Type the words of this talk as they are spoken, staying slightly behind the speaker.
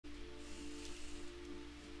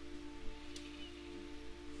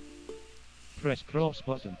Press cross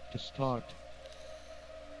button to start.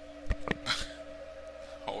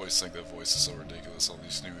 I always think that voice is so ridiculous on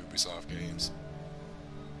these new Ubisoft games.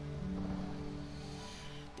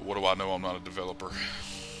 But what do I know? I'm not a developer.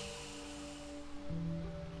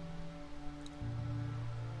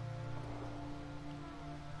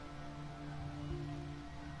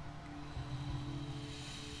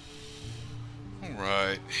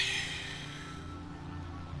 Alright.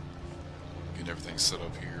 Getting everything set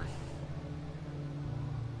up here.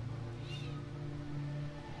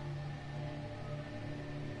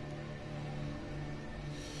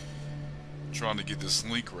 Trying to get this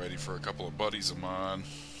link ready for a couple of buddies of mine.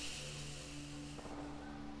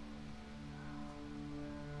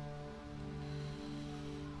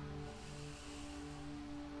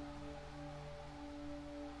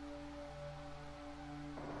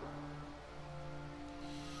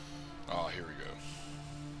 Ah, here we go.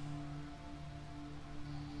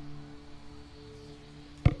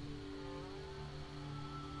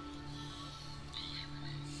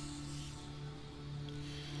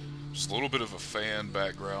 Just a little bit of a fan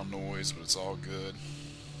background noise, but it's all good.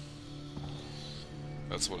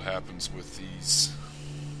 That's what happens with these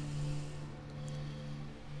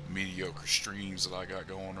mediocre streams that I got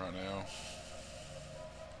going right now.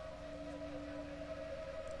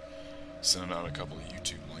 Sending out a couple of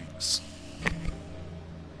YouTube links.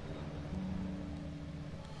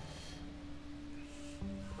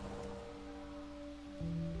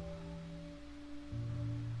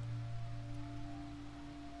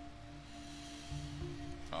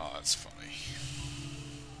 Oh, that's funny.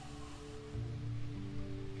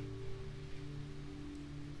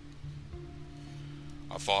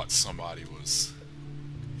 I thought somebody was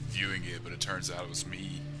viewing it, but it turns out it was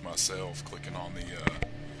me, myself, clicking on the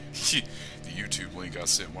the YouTube link I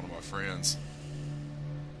sent one of my friends.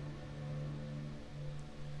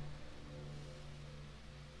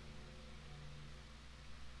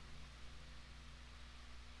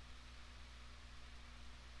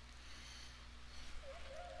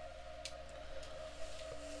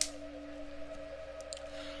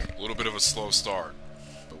 A little bit of a slow start,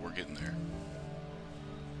 but we're getting there.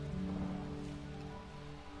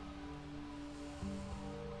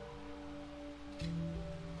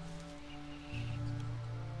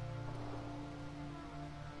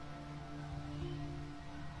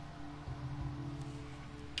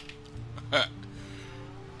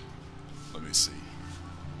 Let me see.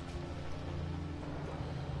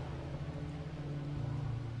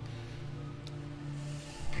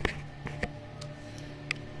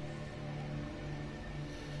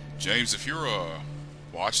 James, if you're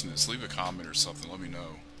watching this, leave a comment or something. Let me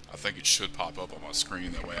know. I think it should pop up on my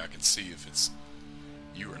screen. That way I can see if it's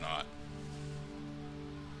you or not.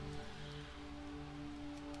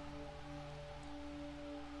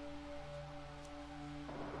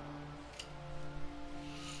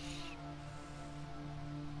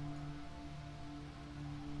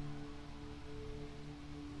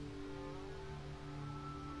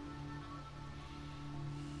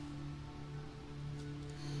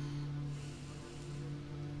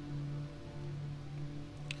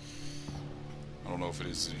 I don't know if it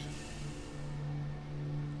is. I'm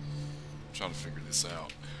trying to figure this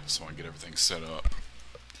out so I can get everything set up.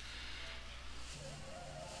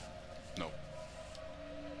 No.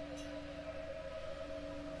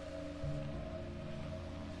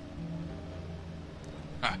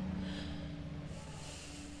 Ha.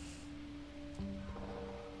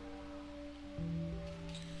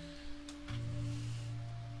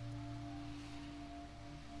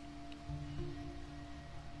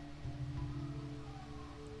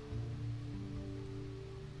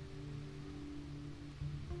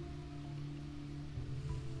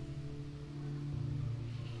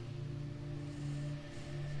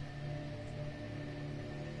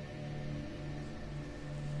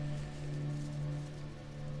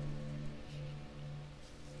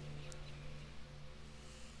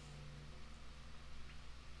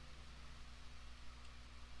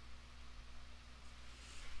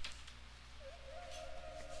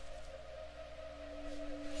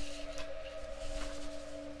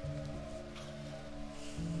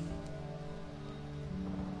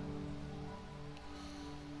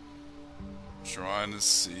 Trying to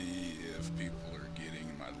see if people are getting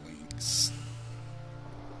my links.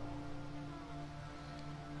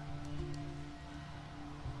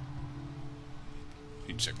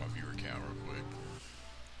 Need to check my viewer count real quick.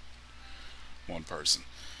 One person.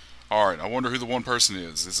 Alright, I wonder who the one person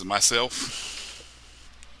is. Is it myself?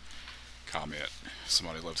 Comment.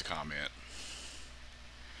 Somebody left a comment.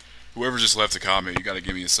 Whoever just left a comment, you gotta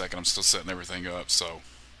give me a second. I'm still setting everything up, so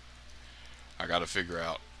I gotta figure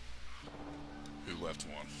out Who left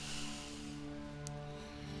one?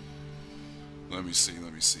 Let me see.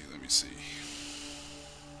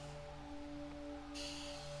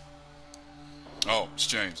 Oh, it's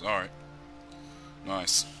James. Alright.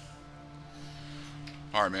 Nice.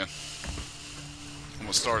 Alright, man. I'm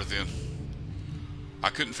gonna start it then. I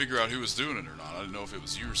couldn't figure out who was doing it or not. I didn't know if it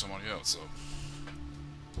was you or somebody else, so.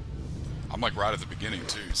 I'm like right at the beginning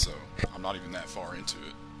too, so I'm not even that far into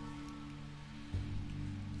it.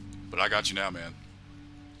 But I got you now, man.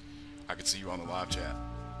 I can see you on the live chat.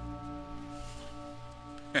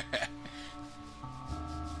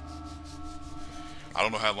 I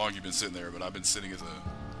don't know how long you've been sitting there, but I've been sitting at the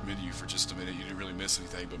menu for just a minute. You didn't really miss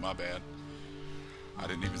anything, but my bad. I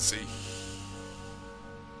didn't even see.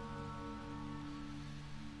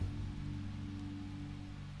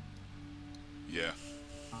 Yeah.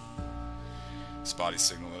 Spotty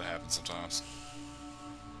signal that happens sometimes.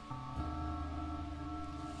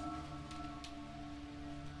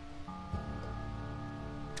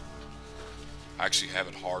 I actually have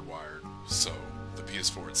it hardwired, so the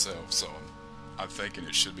PS4 itself, so I'm thinking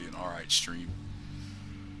it should be an alright stream.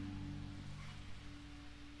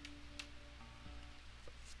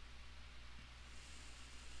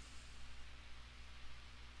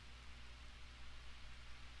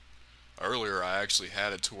 Earlier I actually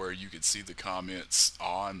had it to where you could see the comments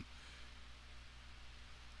on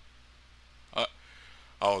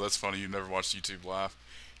oh, that's funny, you've never watched YouTube Live.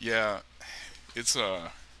 Yeah, it's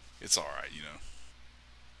alright, you know.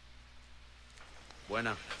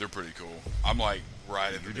 Buena. They're pretty cool. I'm like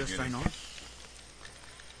right at the beginning. You just sign on?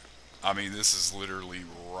 I mean, this is literally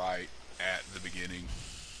right at the beginning.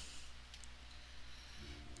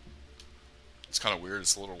 It's kind of weird.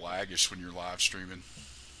 It's a little laggish when you're live streaming.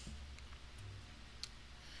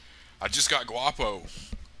 I just got Guapo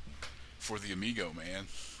for the Amigo, man.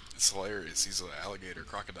 It's hilarious. He's an alligator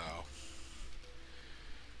crocodile.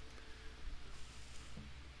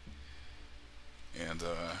 And,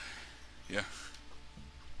 yeah.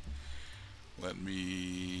 Let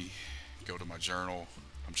me go to my journal.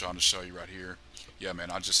 I'm trying to show you right here. Yeah,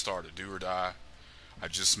 man, I just started Do or Die. I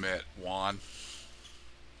just met Juan.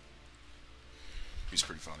 He's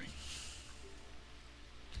pretty funny.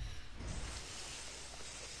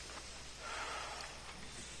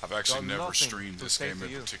 I've actually never streamed this game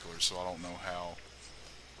in particular, so I don't know how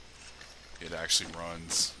it actually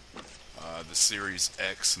runs. The Series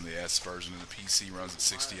X and the S version of the PC runs at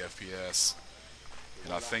 60 FPS.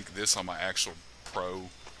 And I think this on my actual Pro,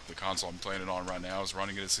 the console I'm playing it on right now, is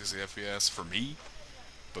running it at 60 FPS for me.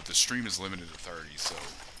 But the stream is limited to 30, so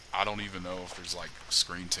I don't even know if there's like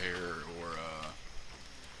screen tear or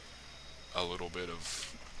a little bit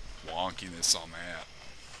of wonkiness on that.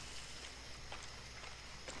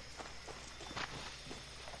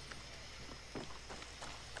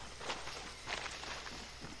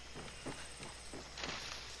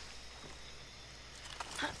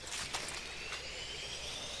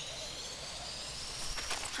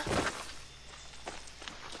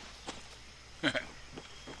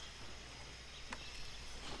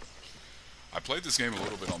 I played this game a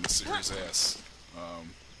little bit on the Series S.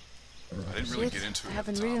 I didn't really get into it. I have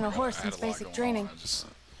been reading a horse I had since a lot basic going training. on. I just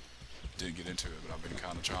didn't get into it, but I've been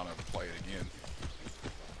kind of trying to play it again.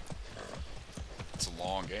 It's a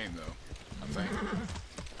long game, though, I think.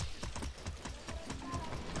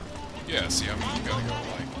 Yeah, see, I mean, you gotta go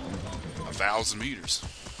like 1,000 meters.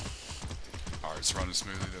 Alright, it's running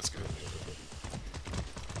smoothly, that's good.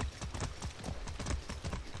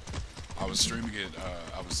 I was streaming it,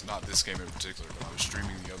 I was not this game in particular, but I was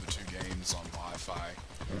streaming the other two games on Wi-Fi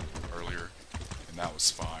earlier, and that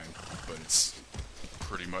was fine, but it's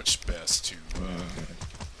pretty much best to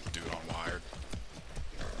do it on wired.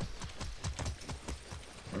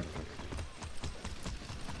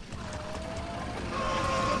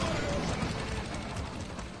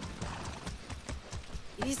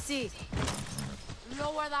 Easy.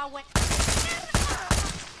 Lower that way.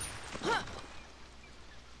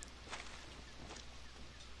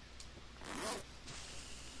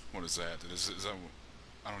 What is that? Is that?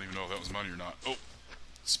 I don't even know if that was money or not. Oh,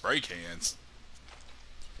 spray cans.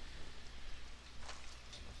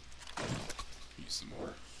 Use some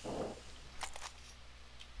more. Oh,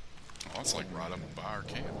 that's like right up by our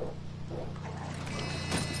camp.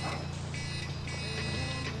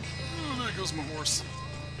 Oh, there goes my horse.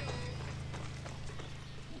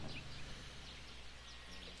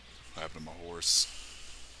 What happened to my horse?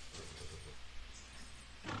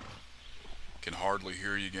 Can hardly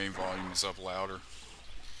hear you. Game volume is up louder.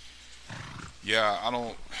 Yeah,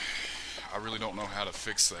 I really don't know how to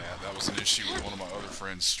fix that. That was an issue with one of my other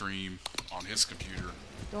friends' stream on his computer.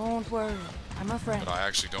 Don't worry. I'm a friend. But I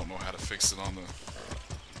actually don't know how to fix it on the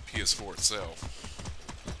PS4 itself.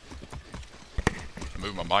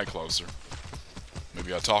 Move my mic closer.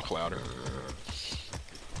 Maybe I talk louder.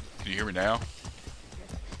 Can you hear me now?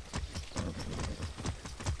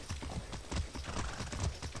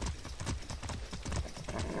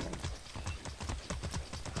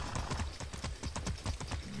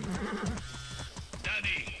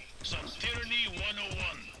 Daddy, some tyranny 101.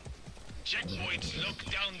 Checkpoints lock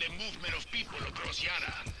down the movement of people across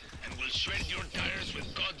Yara and will shred your tires with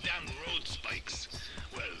goddamn road spikes.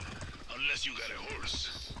 Well, unless you got a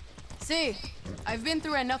horse. See, I've been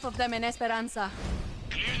through enough of them in Esperanza.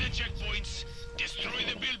 Clear the checkpoints, destroy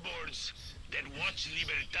the billboards, then watch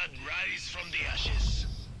Libertad rise from the ashes.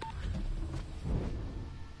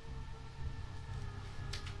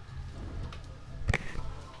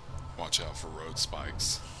 Watch out for road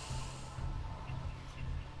spikes.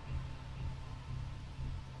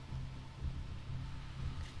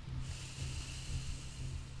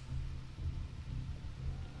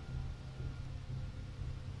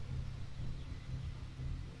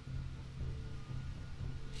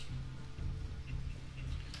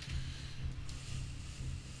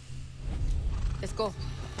 Let's go.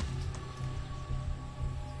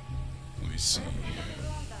 Let me see.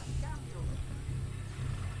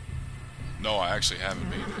 No, I actually haven't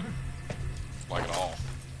beat it. Like at all.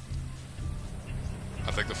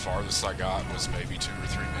 I think the farthest I got was maybe 2 or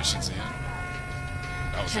 3 missions in.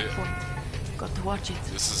 That was Checkpoint. it. Got to watch it.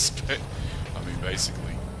 This is, I mean,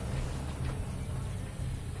 basically.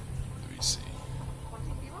 Let me see.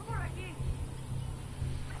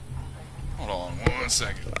 Hold on 1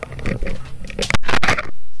 second.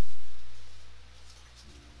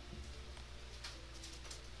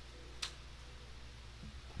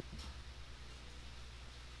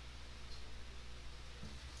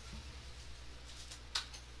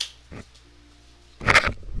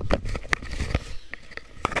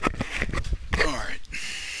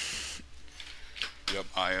 Yep,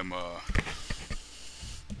 I am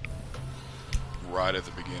right at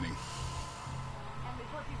the beginning.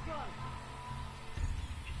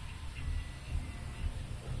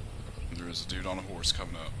 There is a dude on a horse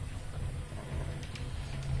coming up.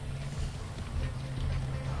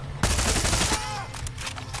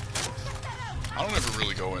 I don't ever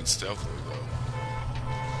really go in stealthily though.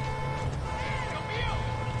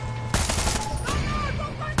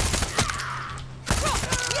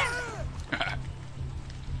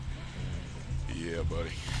 Yeah,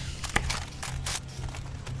 buddy.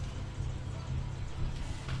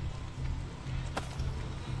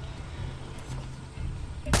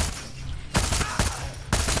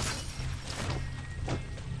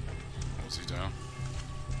 Was he down?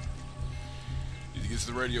 Need to get to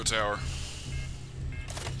the radio tower.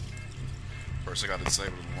 First I gotta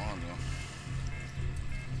disable the alarm though.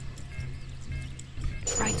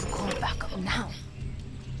 Try to call back up now.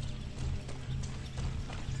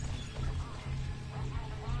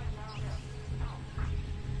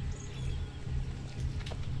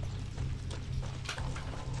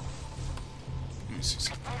 Let me see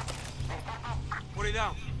something. Put it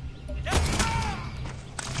down.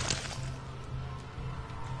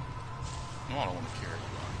 No, I don't want to carry you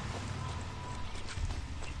on.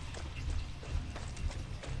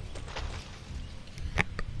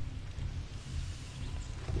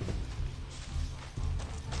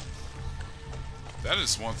 That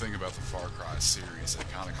is one thing about the Far Cry series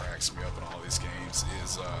that kind of cracks me up in all these games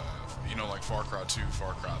is, you know, like Far Cry 2,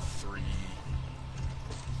 Far Cry 3,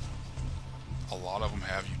 a lot of them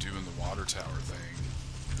have you doing the water tower thing,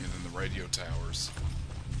 and then the radio towers.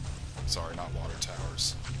 Sorry, not water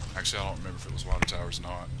towers. Actually, I don't remember if it was water towers or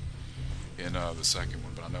not in the second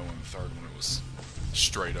one, but I know in the third one it was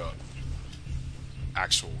straight up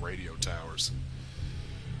actual radio towers.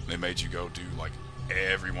 They made you go do like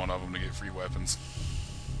every one of them to get free weapons.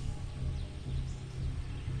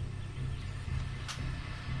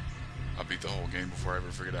 I beat the whole game before I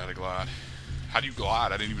ever figured out how to glide. How do you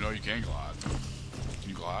glide? I didn't even know you can glide. Can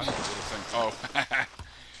you glide? Is that a thing? Oh.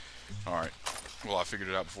 Alright. Well, I figured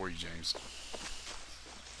it out before you, James.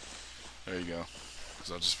 There you go.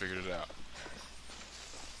 Because I just figured it out.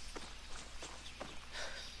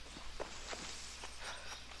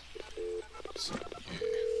 So, yeah.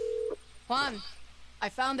 Juan, I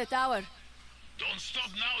found the tower. Don't stop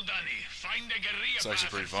now, Danny. Find the guerrilla It's actually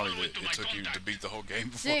path pretty and funny follow that it to it my took you to contact. beat the whole game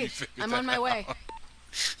before See, you figured I'm that on my out. way.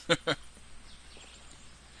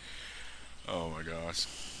 Oh my gosh.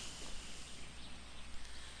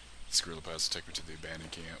 This gorilla pass will take me to the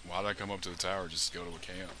abandoned camp. Why did I come up to the tower just to go to a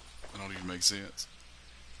camp? That don't even make sense.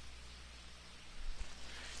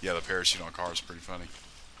 Yeah, the parachute on cars is pretty funny.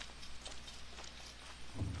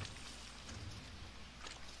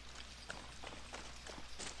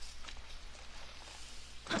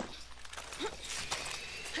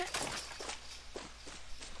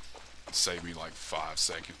 Saved me like 5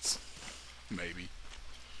 seconds, maybe.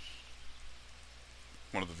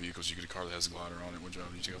 One of the vehicles, you get a car that has a glider on it. What job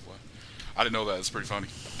did you go fly? I didn't know that. It's pretty funny.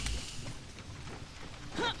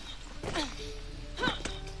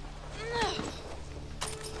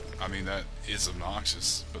 I mean, that is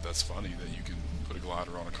obnoxious, but that's funny that you can put a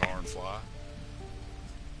glider on a car and fly.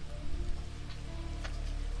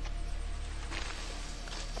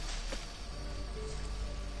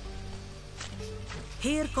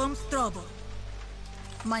 Here comes trouble.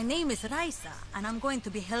 My name is Raisa, and I'm going to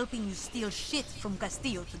be helping you steal shit from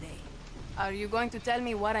Castillo today. Are you going to tell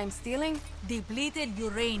me what I'm stealing? Depleted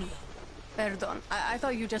uranium. Perdón, I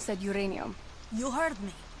thought you just said uranium. You heard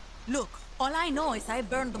me. Look, all I know is I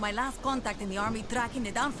burned my last contact in the army tracking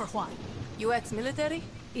it down for Juan. You ex-military?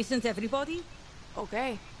 Isn't everybody?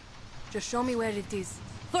 Okay. Just show me where it is.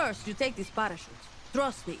 First, you take this parachute.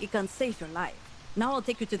 Trust me, it can save your life. Now I'll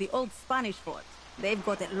take you to the old Spanish fort. They've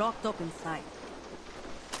got it locked up inside.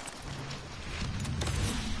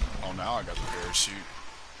 Oh, now I got the parachute.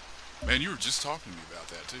 Man, you were just talking to me about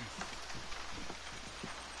that, too.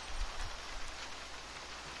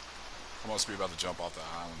 I must be about to jump off the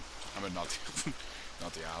island. I mean, not the,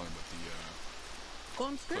 not the island, but the,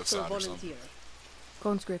 Conscript or volunteer?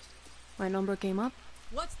 Conscript. My number came up.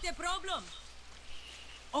 What's the problem?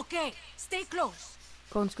 Okay, stay close.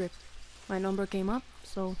 Conscript. My number came up,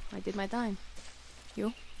 so I did my time.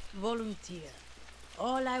 You? Volunteer.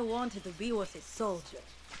 All I wanted to be was a soldier.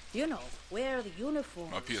 You know, wear the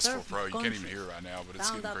uniform. My PS4 Pro, you can't even hear it right now, but it's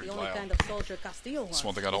Found getting out pretty the only loud. kind of soldier Castillo That's was.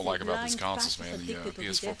 one thing I don't Is a like about these blind consoles, man. fascist The addicted to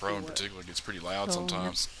PS4 death Pro in work. particular gets pretty loud So,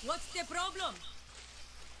 sometimes. What's the problem?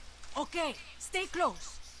 Okay, stay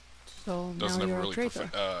close. So Doesn't now ever you're a really traitor.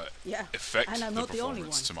 Yeah, affect and I'm the not the only one.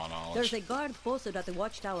 performance, to my knowledge. There's a guard posted at the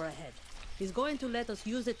watchtower ahead. He's going to let us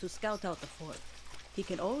use it to scout out the fort. He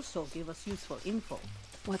can also give us useful info.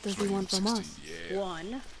 What does he want from us? Yeah.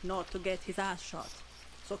 One, not to get his ass shot.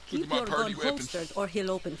 So Look keep at my your gun party weapon. holstered or he'll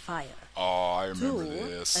open fire. Oh, I remember Two,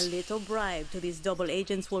 this. a little bribe to these double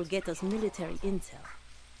agents will get us military intel.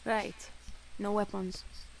 Right. No weapons.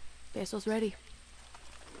 Pesos ready.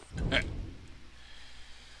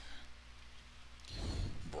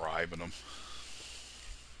 Bribing them.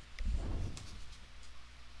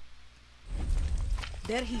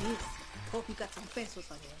 There he is. Hope you got some pesos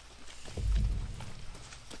on you.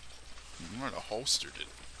 You might have holstered it.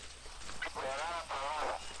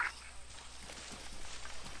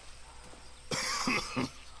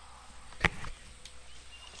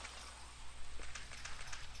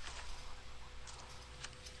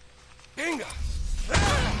 Inga!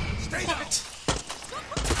 Stay down!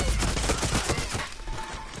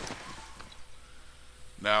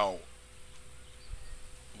 Now,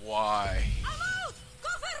 why? I'm out!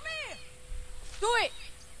 Cover me! Do it!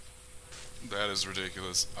 That is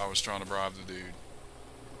ridiculous. I was trying to bribe the dude.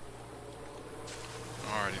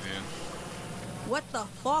 Alrighty then. What the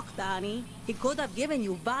fuck, Danny? He could have given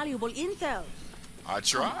you valuable intel. I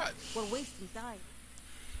tried. We're wasting time.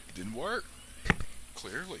 It didn't work.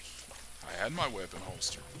 Clearly. I had my weapon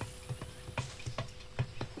holstered.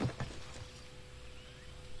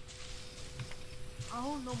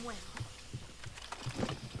 Aún no muero.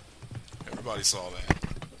 Everybody saw that.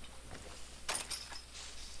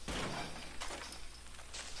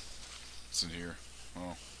 What's in here?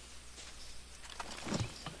 Oh.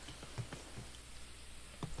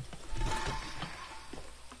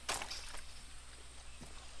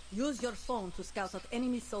 Use your phone to scout out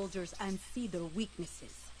enemy soldiers and see their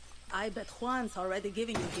weaknesses. I bet Juan's already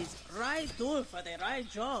giving you his right tool for the right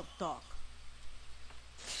job talk.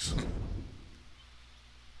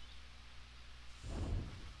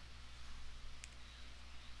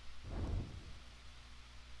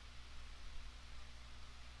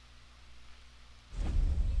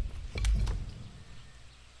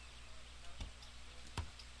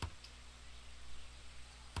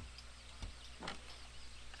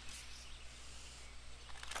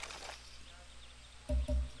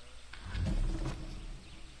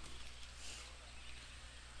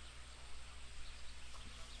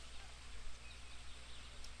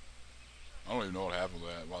 I don't even know what happened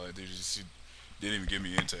with that. Why they just didn't even give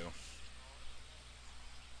me intel.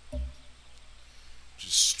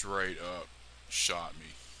 Just straight up shot me.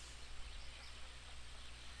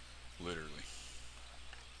 Literally.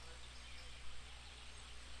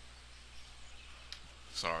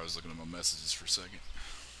 Sorry, I was looking at my messages for a second.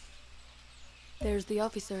 There's the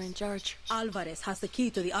officer in charge. Alvarez has the key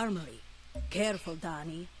to the armory. Careful,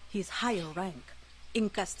 Danny. He's higher rank. In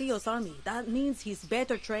Castillo's army, that means he's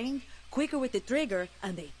better trained, quicker with the trigger,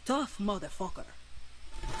 and a tough motherfucker.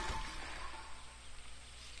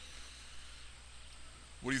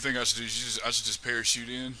 What do you think I should do? I should just parachute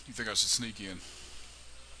in? You think I should sneak in? You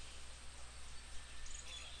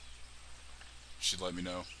should let me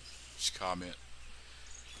know. You should comment.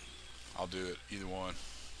 I'll do it. Either one.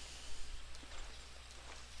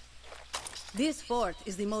 This fort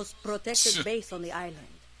is the most protected base on the island.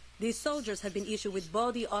 These soldiers have been issued with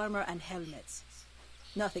body armor and helmets.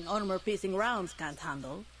 Nothing armor-piercing rounds can't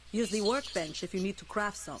handle. Use the workbench if you need to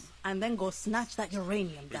craft some, and then go snatch that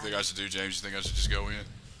uranium down. What do you think I should do, James? You think I should just go in?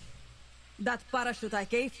 That parachute I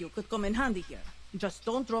gave you could come in handy here. Just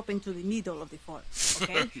don't drop into the middle of the fort,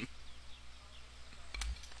 okay?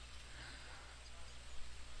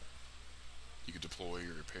 You could deploy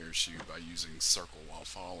your parachute by using circle while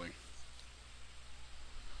falling.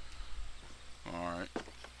 Alright.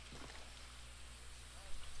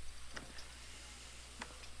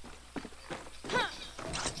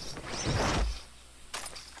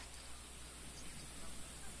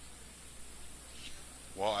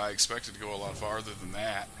 Well, I expected to go a lot farther than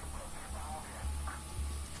that.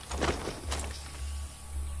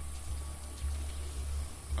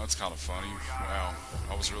 That's kind of funny. Wow.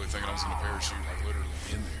 I was really thinking I was going to parachute like literally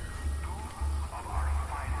in there.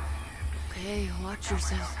 Okay, watch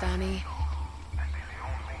yourself, Danny.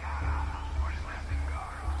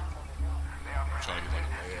 I'm trying to get like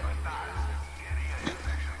a layout.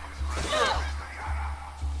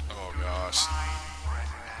 Oh gosh.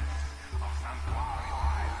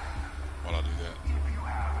 Why'd I do that?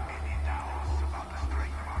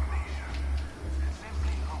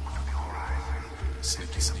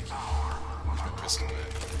 Sneaky, sneaky. Where's my pistol at?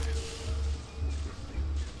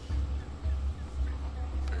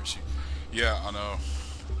 Parachute. Yeah, I know.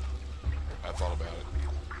 I thought about it.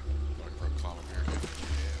 I could probably climb up here again.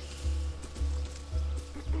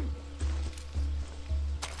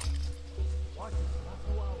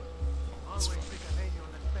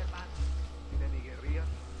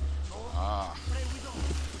 Ah.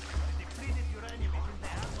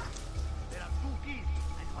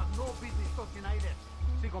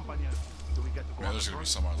 Man, there's gonna be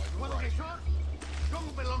somebody like right here.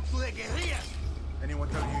 Don't belong to the guerrillas. Anyone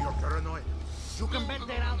tell you you're paranoid? You can bet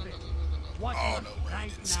they're out there. Watch Oh, us no way, right he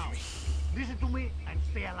didn't see now. me. Listen to me and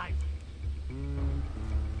stay alive.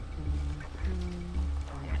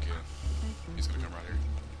 Okay. He's gonna come right here.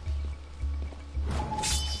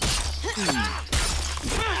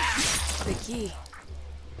 The key.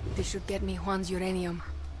 This should get me Juan's uranium.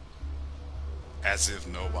 As if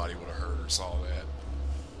nobody would have heard or saw that.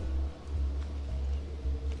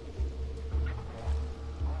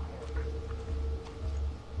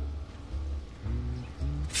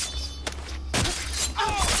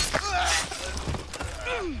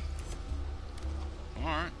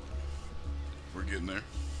 Alright. We're getting there.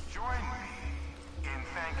 Join me in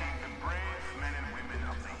thanking the brave men and women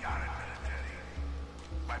of the Yara military.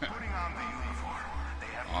 By putting on the uniform, they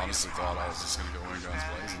have Honestly thought I was just gonna go in guns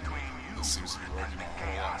blazing. This seems to be working a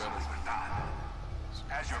whole lot better.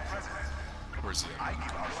 As your president, Where's he I at?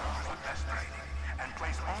 give our soldiers the best training and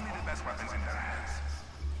place only the best weapons in their hands.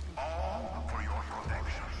 All for your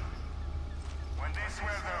protection. When they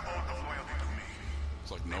swear their oath of loyalty to me,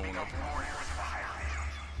 It's like no they one up become here. warriors of a higher vision.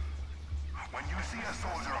 When you see a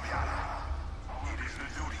soldier of Yara, it is the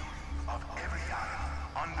duty of every Yara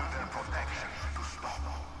under their protection to stop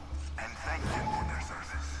and thank them for their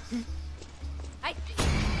service.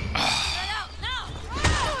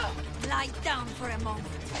 Lie down for a moment.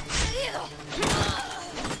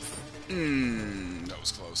 That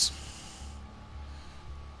was close.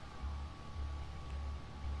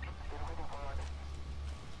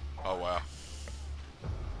 Oh wow.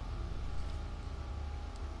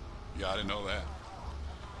 Yeah, I didn't know that.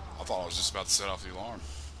 I thought I was just about to set off the alarm.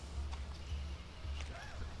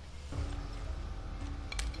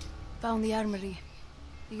 Found the armory.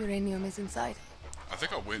 The uranium is inside. I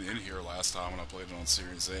think I went in here last time when I played it on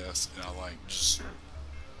Series S, and I like just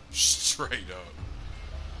straight up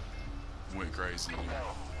went crazy in here.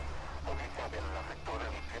 I'm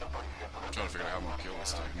trying to figure out how I'm gonna kill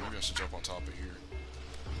this thing. Maybe I should jump on top of here.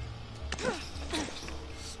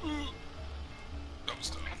 That was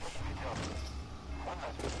dumb.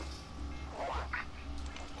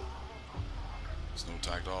 There's no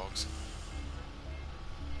attack dogs.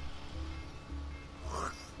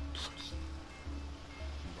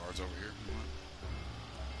 Guards over here.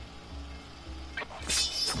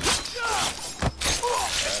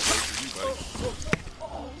 Bad day for you, buddy.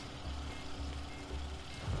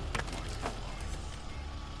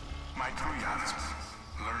 My true Yaras,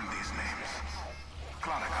 learn these names.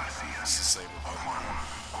 Clara Garcia, This is Saber. Juan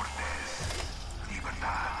Cortez,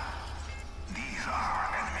 Libertad. These are our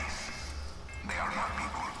enemies. They are not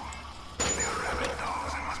people. They are rabid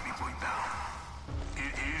dogs and must be put down. It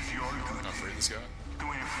is your Can I duty free this guy? to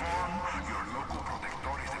inform your local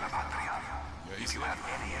protectores de la patria. Yeah, he's If you dead. have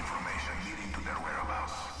any information leading to their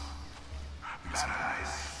whereabouts,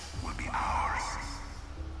 paradise will be ours.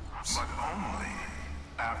 But only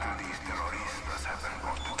after these terroristas have been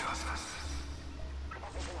brought to justice.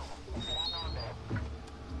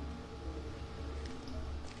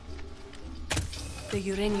 The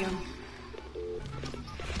uranium.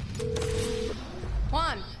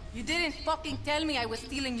 Juan, you didn't fucking tell me I was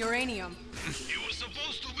stealing uranium. It was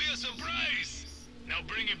supposed to be a surprise. Now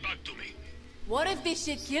bring it back to me. What if this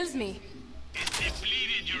shit kills me? It's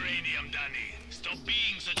depleted uranium, Danny. Stop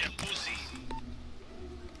being such a pussy.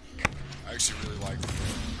 I actually really like the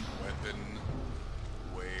weapon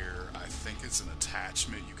where I think it's an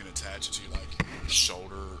attachment. You can attach it to like your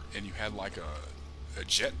shoulder, and you had like a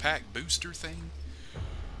jetpack booster thing.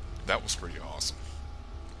 That was pretty awesome.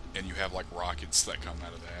 And you have like rockets that come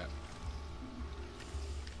out of that.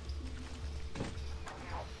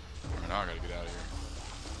 Alright, now I gotta get out of here.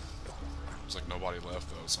 There's like nobody left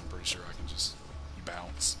though, so I'm pretty sure I can just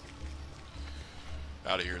bounce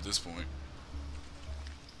out of here at this point.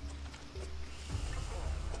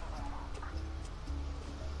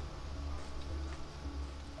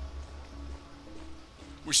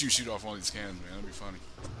 Wish you could shoot off one of these cannons, man. That'd be funny.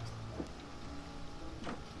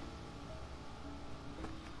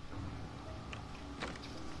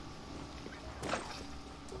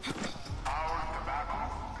 Our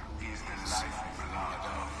tobacco is the lifeblood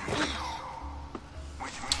of Rio,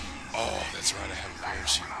 which means Oh, that's right. I have a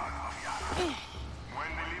parachute.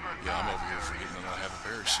 when the libertad Yeah, I'm over here forgetting that I have a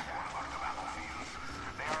parachute. our tobacco fields,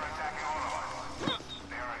 they are attacking all of us.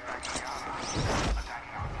 They are attacking Yara,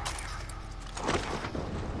 attacking our future.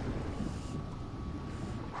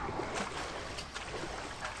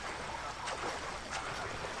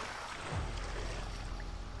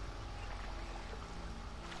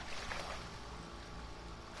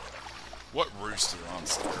 What rooster on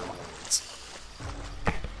steroids?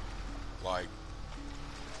 Like,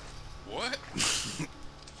 what?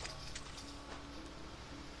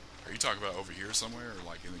 Are you talking about over here somewhere, or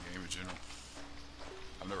like in the game in general?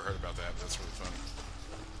 I've never heard about that, but that's really funny.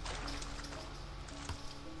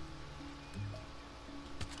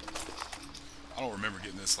 I don't remember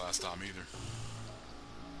getting this last time either.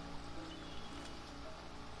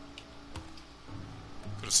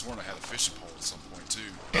 Could have sworn I had a fishing pole at some point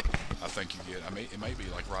too. I think you get. It may be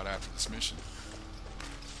like right after this mission,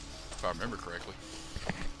 if I remember correctly.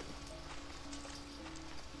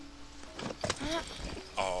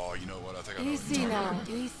 Oh, you know what? I think I know what Easy you're now, talking about.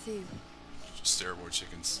 easy. Steroid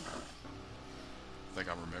chickens. I think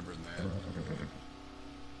I'm remembering that.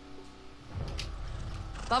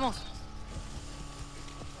 Vamos.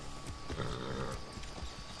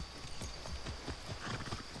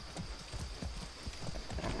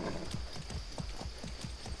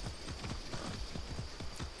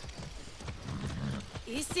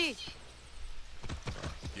 Easy.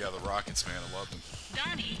 Yeah, the rockets, man. I love them.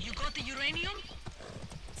 Danny, you got the uranium?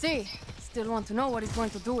 See, still want to know what he's going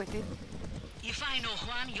to do with it. If I know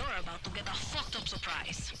Juan, you're about to get a fucked up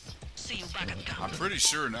surprise. See you back at camp. I'm pretty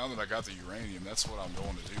sure now that I got the uranium, that's what I'm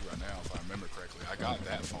going to do right now, if I remember correctly. I got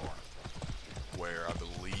that far, where I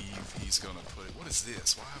believe he's going to put it. What is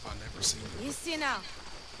this? Why have I never seen it? Easy now.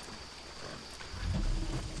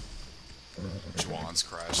 Juan's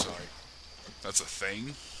crash site. That's a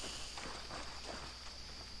thing?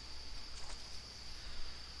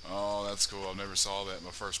 Oh, that's cool. I never saw that in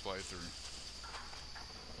my first playthrough.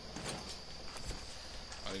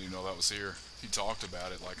 I didn't even know that was here. He talked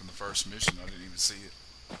about it like in the first mission. I didn't even see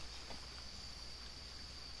it.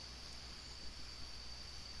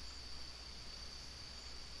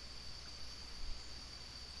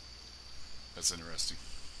 That's interesting.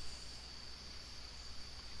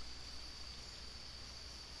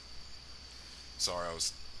 Sorry, I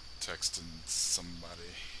was texting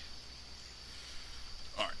somebody.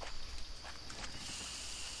 Alright.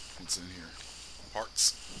 What's in here?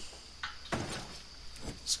 Parts.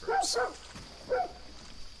 Scraps. So, I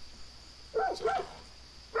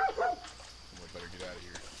better get out of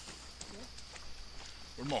here.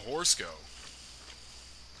 Where'd my horse go?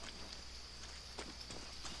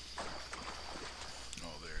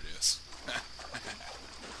 Oh, there it is.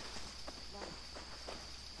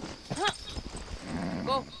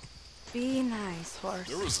 Go. Be nice, horse.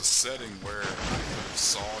 There was a setting where I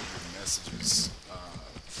saw your messages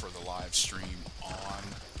for the live stream on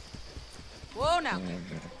Whoa now.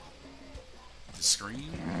 the screen,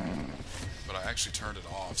 but I actually turned it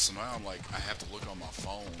off. So now I'm like, I have to look on my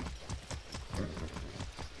phone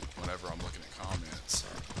whenever I'm looking at comments.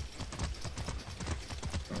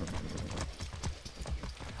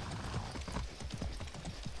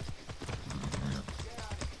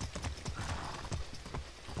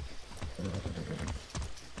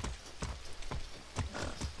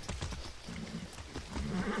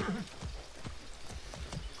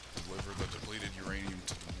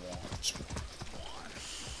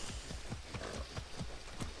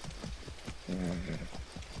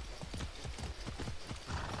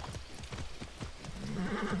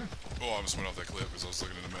 almost went off that clip because I was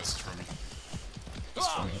looking at a message from you. That's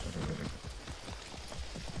funny.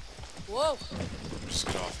 Whoa. Let me just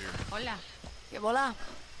get off here. Hola. ¿Qué bola?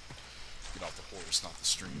 Get off the horse, not the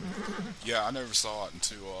stream. Yeah, I never saw it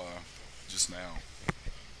until just now.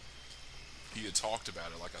 He had talked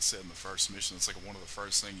about it, like I said in the first mission. It's like one of the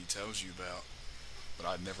first things he tells you about, but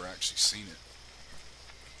I'd never actually seen it.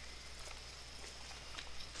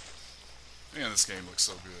 Man, this game looks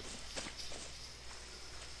so good.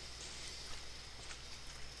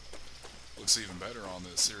 Looks even better on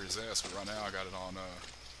the Series S, but right now I got it on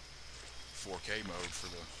 4K mode for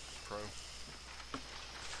the Pro.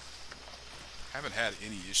 Haven't had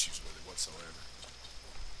any issues with it whatsoever.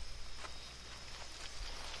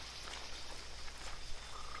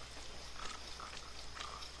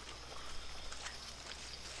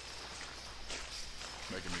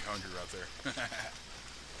 Making me hungry right there.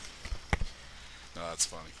 No, that's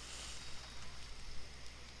funny.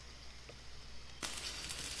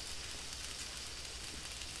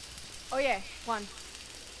 Oh yeah, Juan.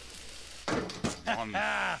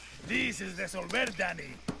 This is Resolver, Danny.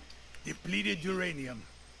 Depleted uranium.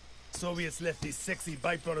 Soviets left these sexy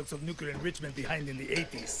byproducts of nuclear enrichment behind in the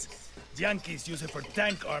 80s. Yankees use it for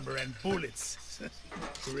tank armor and bullets.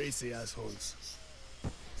 Crazy assholes.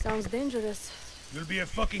 Sounds dangerous. You'll be a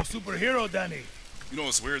fucking superhero, Danny. You know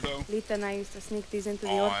what's weird though? Lita and I used to sneak these into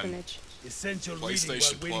the On orphanage. Essential reading while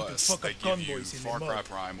PlayStation waiting Plus, to fuck they up give you convoys in Far the Cry mud.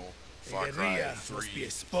 Primal, Far Cry Guerrilla must be 3.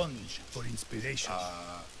 a sponge for inspiration.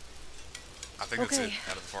 I think that's Okay. it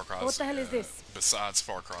out of the Far Cry. What the hell is this? Besides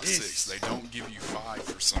Far Cry This. 6, they don't give you 5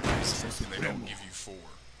 for some reason, and they don't give you 4.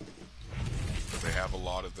 But they have a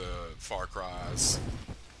lot of the Far Cries.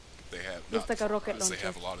 They have Looks like a rocket They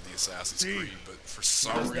have launcher. a lot of the Assassin's See, Creed, but for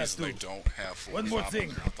some does that reason they too. don't have 4 One and more 5 thing.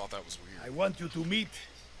 on there. I thought that was I weird. want you to meet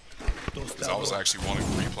Because I was actually wanting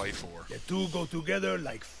to replay 4. The two go together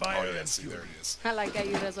like fire Oh yeah, and see, fury. there it is. I like how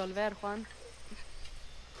you resolver, Juan.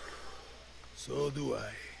 So do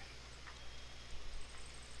I.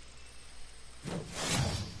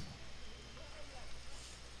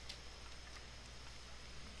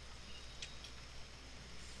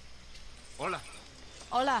 Hola.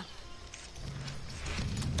 Hola.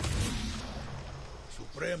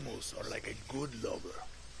 Supremos are like a good lover.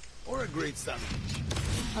 Or a great sandwich.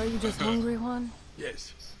 Are you just hungry, Juan?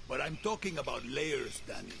 Yes, but I'm talking about layers,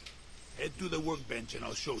 Danny. Head to the workbench and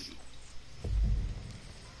I'll show you.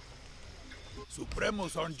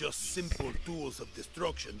 Supremos aren't just simple tools of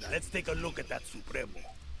destruction. Let's take a look at that Supremo.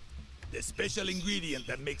 The special ingredient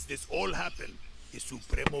that makes this all happen is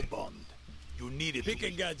Supremo Bond. You need it. Pick a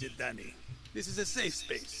gadget, Danny. This is a safe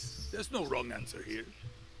space. There's no wrong answer here.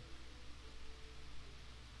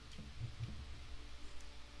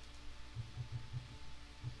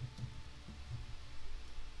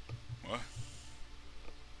 What?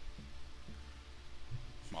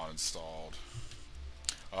 Mod installed.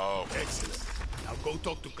 Oh, Excellent. Now go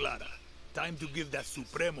talk to Clara. Time to give that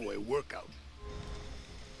Supremo a workout.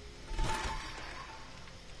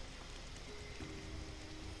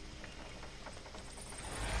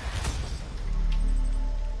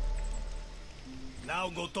 Now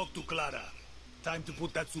go talk to Clara. Time to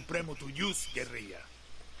put that Supremo to use, guerrilla.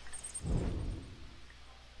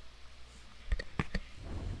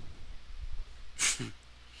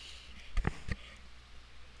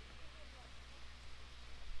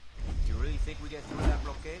 You really think we get through that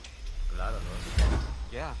blockade? Claro, no.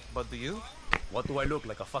 Yeah, but do you? What do I look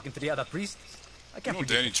like, a fucking triada priest? I you can't know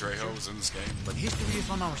predict Danny the future. Trejo was in this game? But history is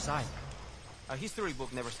on our side. A history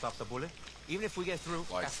book never stopped a bullet. Even if we get through,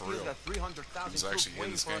 Like, for Castile's real. got He 300,000 was troops actually in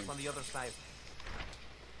waiting this for us game. on the other side.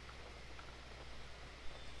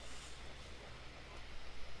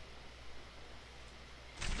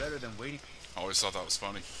 Better than waiting. I always thought that was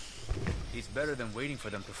funny. It's better than waiting for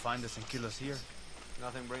them to find us and kill us here.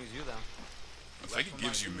 Nothing brings you down. I think it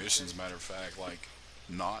gives you missions, matter of fact, like,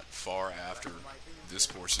 not far after this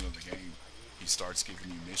portion of the game, he starts giving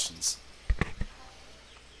you missions.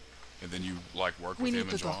 And then you, like, work We with need him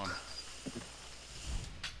and to John. talk.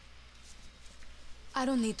 I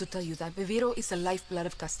don't need to tell you that Viviro is the lifeblood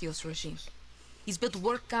of Castillo's regime. He's built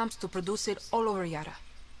work camps to produce it all over Yara.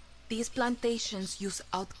 These plantations use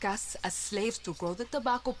outcasts as slaves to grow the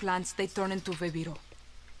tobacco plants they turn into Viviro.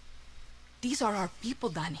 These are our people,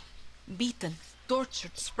 Danny. Beaten,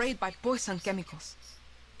 tortured, sprayed by poison chemicals.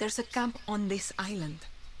 There's a camp on this island.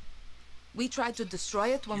 We tried to destroy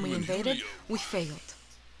it when we invaded. We failed.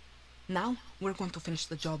 Now, we're going to finish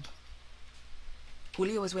the job.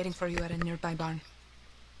 Julio is waiting for you at a nearby barn.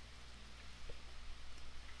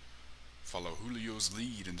 Follow Julio's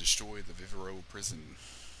lead and destroy the Viviro prison.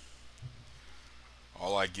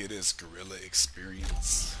 All I get is guerrilla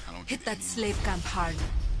experience. I don't Hit get that any. slave camp hard.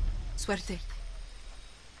 Suerte.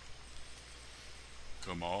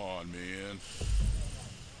 Come on, man.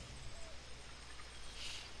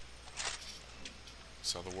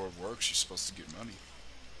 That's how the world works. You're supposed to get money.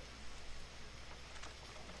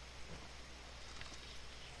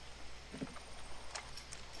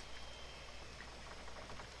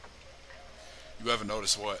 You haven't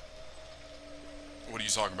noticed what? What are you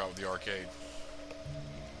talking about with the arcade?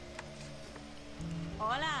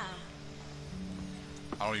 Hola.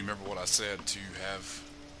 I don't even remember what I said to have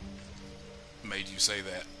made you say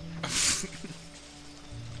that.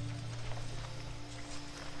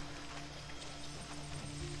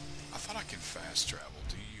 I thought I can fast travel.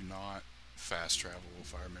 Do you not fast travel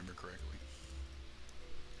if I remember correctly?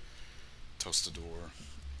 Tostador.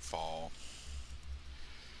 Fall.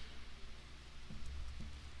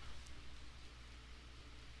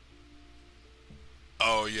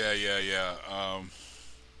 Oh, yeah.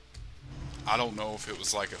 I don't know if it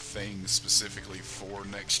was like a thing specifically for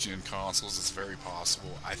next-gen consoles. It's very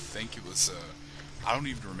possible. I think it was I don't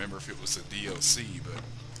even remember if it was a DLC, but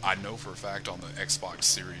I know for a fact on the Xbox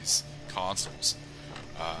Series consoles,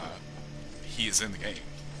 he is in the game,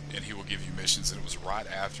 and he will give you missions, and it was right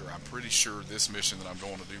after, I'm pretty sure, this mission that I'm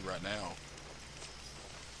going to do right now.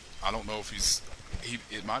 I don't know if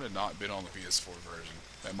it might have not been on the PS4 version.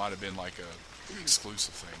 That might have been like a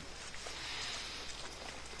exclusive thing.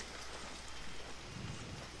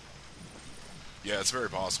 Yeah, it's very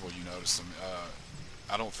possible you noticed him.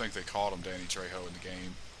 I don't think they called him Danny Trejo in the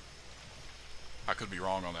game. I could be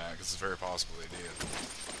wrong on that, because it's very possible they did.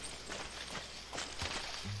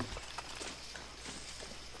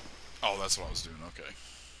 Oh, that's what I was doing, okay.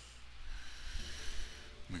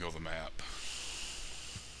 Let me go to the map.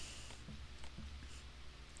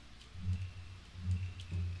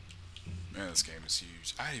 Man, this game is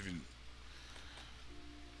huge.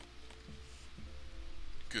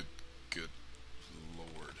 Good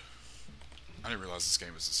Lord. I didn't realize this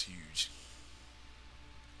game was this huge.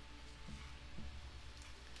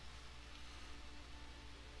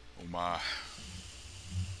 Oh my.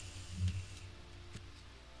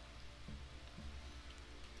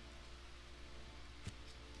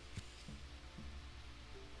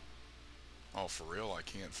 Oh, for real? I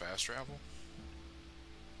can't fast travel?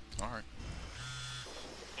 Alright.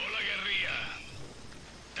 Hola, guerrilla.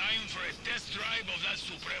 Time for a test drive of that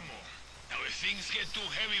Supremo. Now, if things get too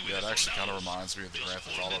heavy with Yeah, it the actually kind of soldados, reminds me of the just Grand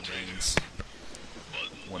Theft pull Auto the trigger. games.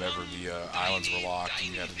 Whenever the islands were locked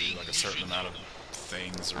and you had to do like a certain amount of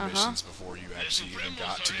things or missions before you actually even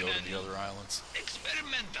got to go to the other islands.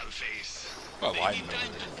 Experimental phase. Well, They light need over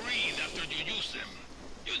time to there. breathe after you use them.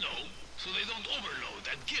 You know, so they don't overload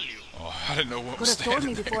and kill you. Oh, I didn't know what Could was have told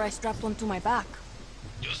me standing before there. I strapped one to my back.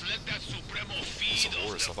 Just let that Supremo It's feed a off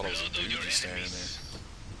horse. I the thought it was a blood of dude your just standing enemies. there.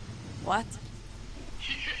 What?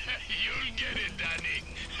 You'll get it, Danny.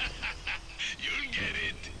 You'll get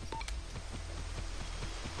it.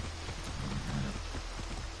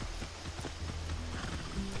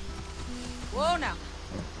 Whoa now.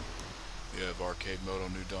 You have arcade mode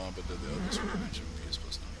on New Dawn, but the others were mentioned PS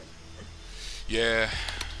Plus. Yeah,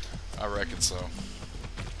 I reckon so.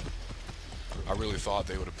 I really thought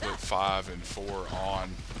they would have put 5 and 4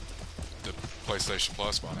 on the PlayStation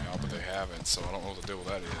Plus by now, but they haven't, so I don't know what the deal with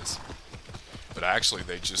that is. But actually,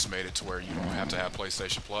 they just made it to where you don't have to have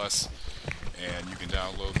PlayStation Plus, and you can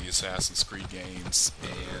download the Assassin's Creed games,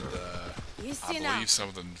 and I believe some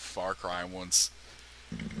of the Far Cry ones,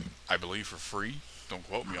 I believe for free. Don't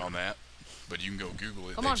quote me on that, but you can go Google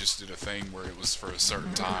it. They just did a thing where it was for a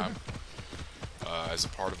certain time as a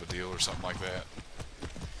part of a deal or something like that.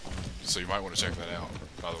 So you might want to check that out,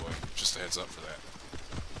 by the way. Just a heads up for that.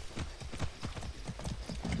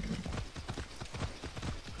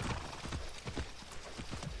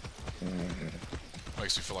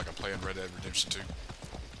 Makes me feel like I'm playing Red Dead Redemption 2.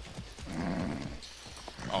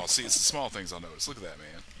 Oh, see, it's the small things I notice. Look at that,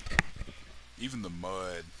 man. Even the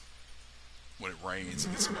mud, when it rains,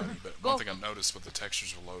 it gets muddy. But one thing I noticed with the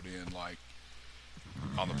textures will load in, like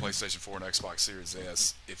on the PlayStation 4 and Xbox Series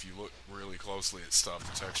S, if you look really closely at stuff,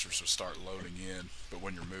 the textures will start loading in. But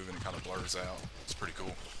when you're moving, it kind of blurs out. It's pretty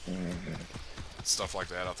cool. Stuff like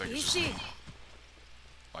that, I think it's just,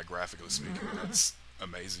 like, graphically speaking, that's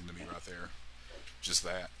amazing to me right there. Just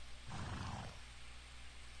that.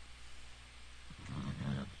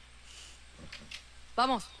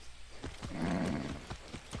 Vamos.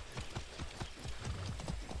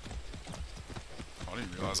 I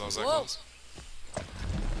didn't realize I was that close.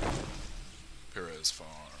 Perez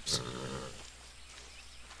Farms.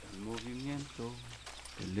 Movimiento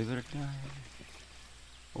de libertad.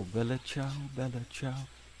 Oh, Bella Ciao, Bella Ciao,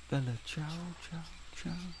 Bella Ciao, Ciao,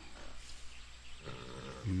 Ciao.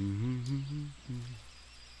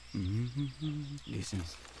 Listen,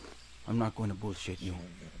 I'm not going to bullshit you.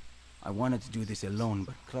 I wanted to do this alone,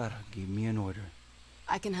 but Clara gave me an order.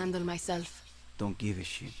 I can handle myself. Don't give a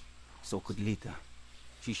shit. So could Lita.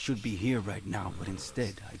 She should be here right now, but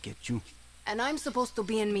instead, I get you. And I'm supposed to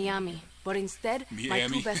be in Miami, but instead, my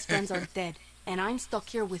two best friends are dead, and I'm stuck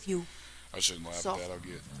here with you. I shouldn't laugh So, at that, I'll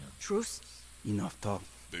get truce? Enough talk.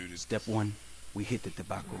 booted. Step 1, we hit the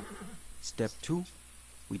tobacco. Step 2,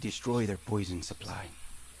 we destroy their poison supply.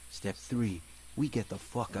 Step 3, we get the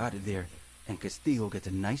fuck out of there, and Castillo gets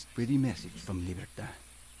a nice pretty message from Libertad.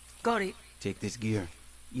 Got it. Take this gear.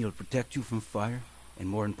 It'll protect you from fire, and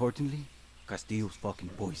more importantly, Castillo's fucking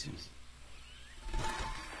poison.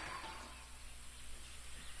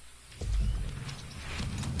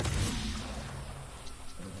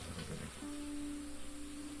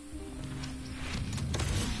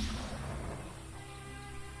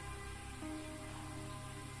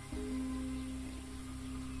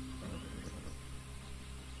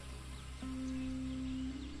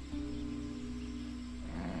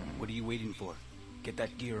 What are you waiting for? Get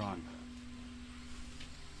that gear on.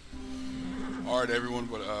 Alright, everyone,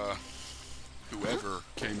 but whoever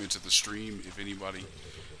came into the stream, if anybody,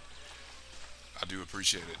 I do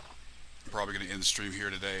appreciate it. I'm probably going to end the stream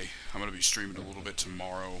here today. I'm going to be streaming a little bit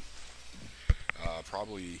tomorrow.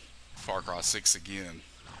 Probably Far Cry 6 again.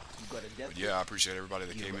 But yeah, I appreciate everybody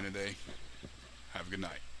that came in today. Have a good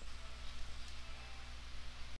night.